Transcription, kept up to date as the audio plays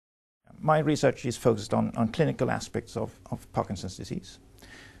My research is focused on clinical aspects of Parkinson's disease.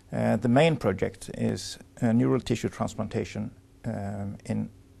 The main project is neural tissue transplantation in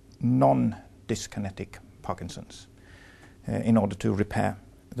non-dyskinetic Parkinson's in order to repair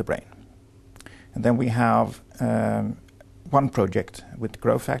the brain. And then we have one project with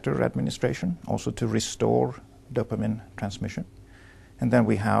growth factor administration, also to restore dopamine transmission. And then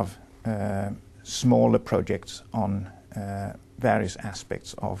we have smaller projects on various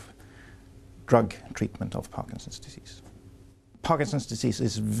aspects of drug treatment of Parkinson's disease. Parkinson's disease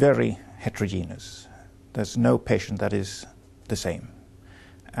is very heterogeneous. There's no patient that is the same.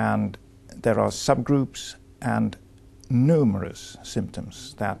 And there are subgroups and numerous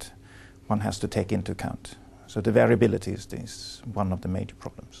symptoms that one has to take into account. So the variability is one of the major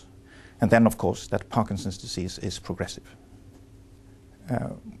problems. And then, of course, that Parkinson's disease is progressive.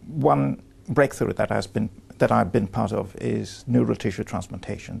 One breakthrough that I've been part of is neural tissue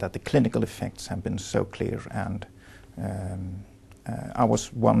transplantation, that the clinical effects have been so clear, and I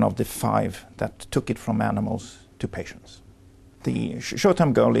was one of the 5 that took it from animals to patients. The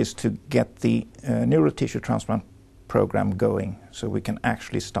short-term goal is to get the neural tissue transplant program going so we can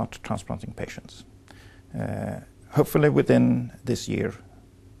actually start transplanting patients. Hopefully within this year,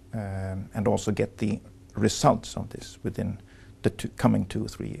 and also get the results of this within the coming 2 or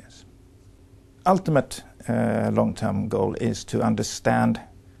 3 years. Ultimate long-term goal is to understand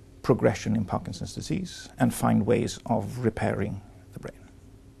progression in Parkinson's disease and find ways of repairing the brain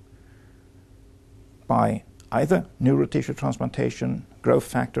by either neural tissue transplantation, growth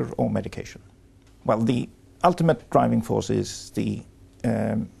factor, or medication. Well, the ultimate driving force is the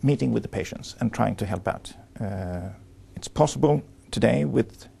meeting with the patients and trying to help out. It's possible today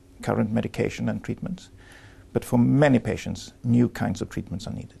with current medication and treatments, but for many patients, new kinds of treatments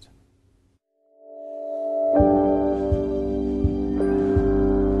are needed.